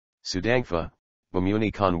Sudangpha,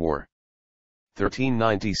 Bamuni Konwar.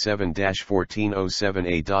 1397-1407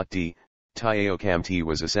 A.D. Ahom King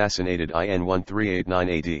was assassinated in 1389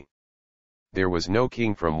 AD. There was no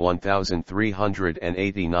king from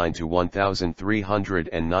 1389 to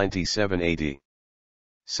 1397 AD.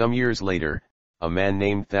 Some years later, a man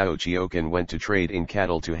named Thao Chiokan went to trade in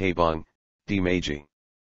cattle to Habong, Dimaji.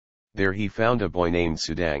 There he found a boy named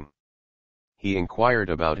Sudang. He inquired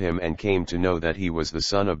about him and came to know that he was the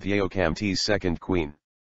son of Ahom King's second queen.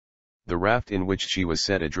 The raft in which she was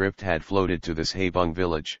set adrift had floated to this Habong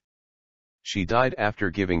village. She died after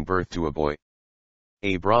giving birth to a boy.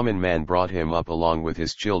 A Brahmin man brought him up along with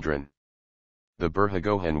his children. The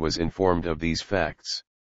Burhagohan was informed of these facts.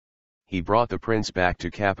 He brought the prince back to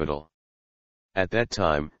capital. At that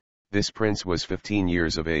time, this prince was 15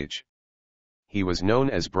 years of age. He was known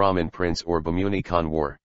as Brahmin Prince or Bamuni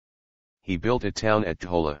Konwar. He built a town at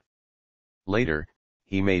Thola. Later,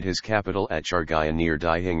 he made his capital at Chargaya near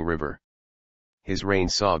Dihing River. His reign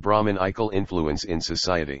saw Brahminical influence in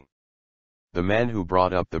society. The man who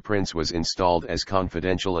brought up the prince was installed as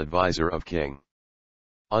confidential advisor of king.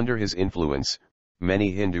 Under his influence,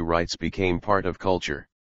 many Hindu rites became part of culture.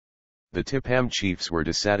 The Tipam chiefs were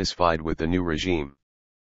dissatisfied with the new regime.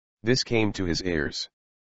 This came to his ears.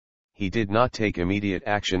 He did not take immediate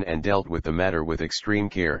action and dealt with the matter with extreme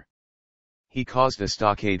care. He caused a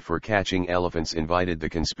stockade for catching elephants, invited the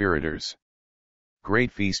conspirators.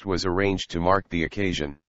 Great feast was arranged to mark the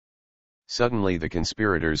occasion. Suddenly the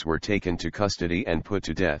conspirators were taken to custody and put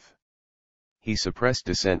to death. He suppressed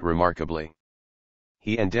dissent remarkably.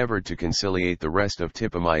 He endeavored to conciliate the rest of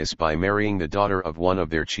Tipamayas by marrying the daughter of one of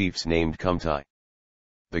their chiefs named Kumtai.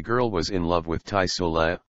 The girl was in love with Tai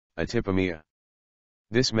Sola, a Tipamaya.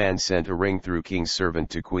 This man sent a ring through king's servant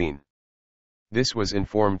to queen. This was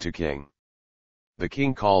informed to king. The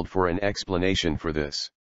king called for an explanation for this.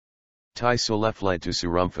 Tai Sola fled to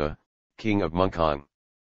Surumpha, king of Mungkong.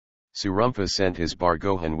 Surumpha sent his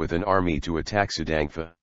Bargohan with an army to attack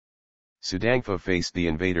Sudangpha. Sudangpha faced the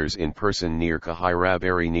invaders in person near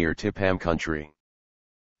Kahirabari near Tipam country.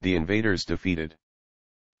 The invaders defeated.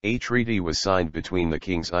 A treaty was signed between the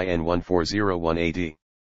kings in 1401 AD.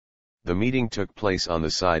 The meeting took place on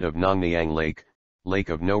the side of Nongniang Lake, Lake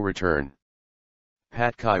of No Return.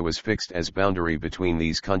 Patkai was fixed as boundary between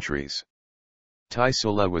these countries. Tai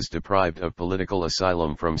Sola was deprived of political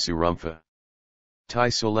asylum from Surumpha. Tai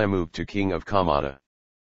Sola moved to king of Kamada.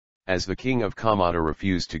 As the king of Kamada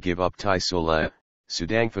refused to give up Tai Sola,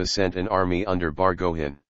 Sudangpha sent an army under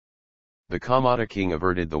Bargohan. The Kamada king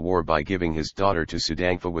averted the war by giving his daughter to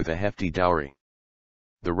Sudangpha with a hefty dowry.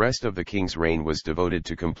 The rest of the king's reign was devoted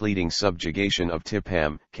to completing subjugation of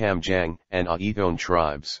Tipam, Kamjang, and Aethone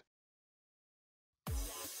tribes.